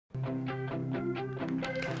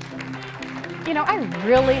You know, I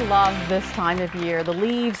really love this time of year. The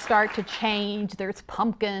leaves start to change. There's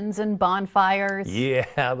pumpkins and bonfires.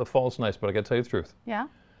 Yeah, the fall's nice, but I got to tell you the truth. Yeah?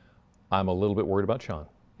 I'm a little bit worried about Sean.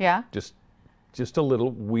 Yeah? Just a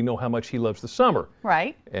little. We know how much he loves the summer.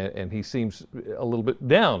 Right. And he seems a little bit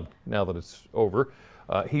down now that it's over.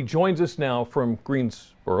 He joins us now from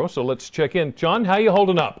Greensboro, so let's check in. John, how you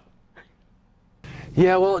holding up?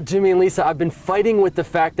 Yeah, well, Jimmy and Lisa, I've been fighting with the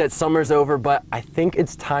fact that summer's over, but I think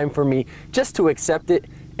it's time for me just to accept it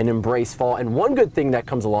and embrace fall. And one good thing that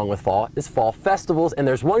comes along with fall is fall festivals, and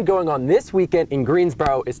there's one going on this weekend in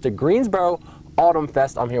Greensboro. It's the Greensboro Autumn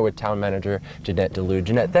Fest. I'm here with Town Manager Jeannette DeLude.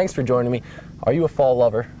 Jeannette, thanks for joining me. Are you a fall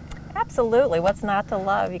lover? Absolutely. What's not to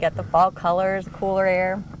love? You got the fall colors, cooler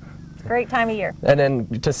air. It's a great time of year. And then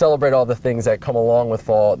to celebrate all the things that come along with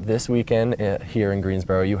fall this weekend here in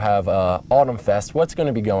Greensboro, you have Autumn Fest. What's going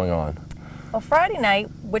to be going on? Well, Friday night,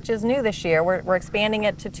 which is new this year, we're expanding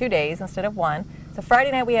it to 2 days instead of 1. So Friday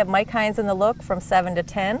night we have Mike Hines in the Look from 7 to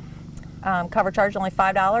 10. Cover charge only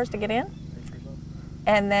 $5 to get in.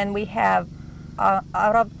 And then we have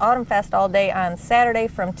Autumn Fest all day on Saturday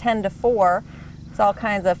from 10 to 4. It's all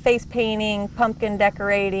kinds of face painting, pumpkin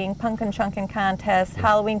decorating, pumpkin chunking contests,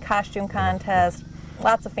 Halloween costume contests,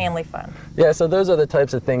 lots of family fun. Yeah, so those are the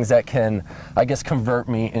types of things that can, I guess, convert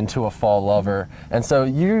me into a fall lover. And so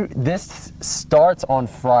this starts on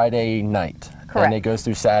Friday night. Correct. And it goes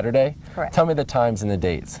through Saturday? Correct. Tell me the times and the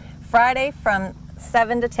dates. Friday from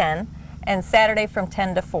 7 to 10 and Saturday from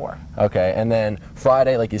 10 to 4. Okay, and then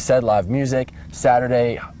Friday, like you said, live music.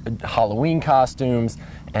 Saturday, Halloween costumes.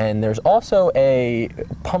 And there's also a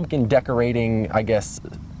pumpkin decorating, I guess.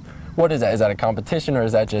 What is that? Is that a competition, or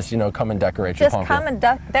is that just, you know, come and decorate your pumpkin? Just come and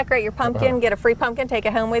decorate your pumpkin, get a free pumpkin, take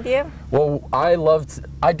it home with you. Well, I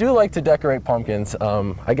do like to decorate pumpkins.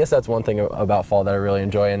 I guess that's one thing about fall that I really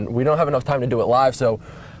enjoy, and we don't have enough time to do it live, so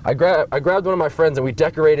I grabbed one of my friends and we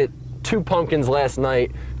decorated 2 pumpkins last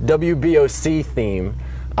night, WBOC theme.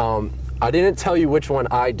 I didn't tell you which one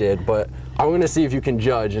I did, but I'm going to see if you can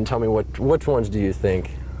judge and tell me which ones do you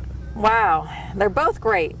think? Wow, they're both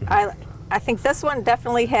great. I think this one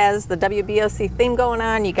definitely has the WBOC theme going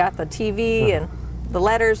on. You got the TV and the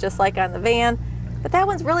letters just like on the van. But that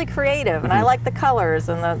one's really creative, and I like the colors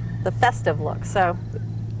and the festive look. So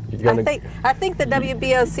I think the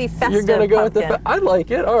WBOC festive You're gonna go pumpkin. with I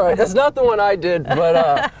like it. All right, that's not the one I did,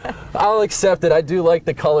 but I'll accept it. I do like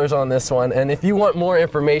the colors on this one. And if you want more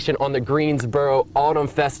information on the Greensboro Autumn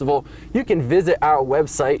Festival, you can visit our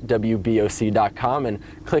website, WBOC.com, and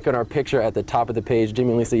click on our picture at the top of the page. Jimmy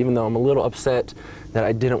and Lisa, even though I'm a little upset that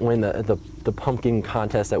I didn't win the pumpkin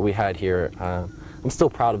contest that we had here, I'm still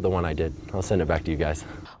proud of the one I did. I'll send it back to you guys.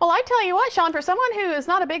 Well, I tell you what, Sean, for someone who is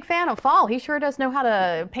not a big fan of fall, he sure does know how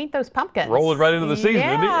to paint those pumpkins. Roll it right into the season, yeah,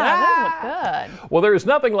 didn't he? That look good. Well, there's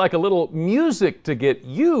nothing like a little music to get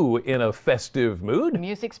you in a festive mood.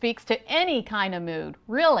 Music speaks to any kind of mood,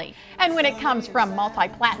 really. And when it comes from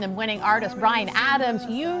multi-platinum winning artist Brian Adams,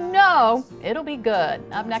 you know it'll be good.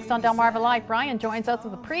 Up next on Delmarva Live, Brian joins us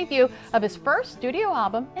with a preview of his first studio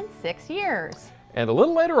album in 6 years. And a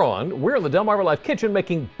little later on, we're in the Delmarva Live kitchen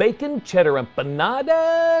making bacon cheddar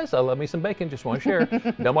empanadas. I love me some bacon, just want to share.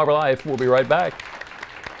 Delmarva Live, we'll be right back.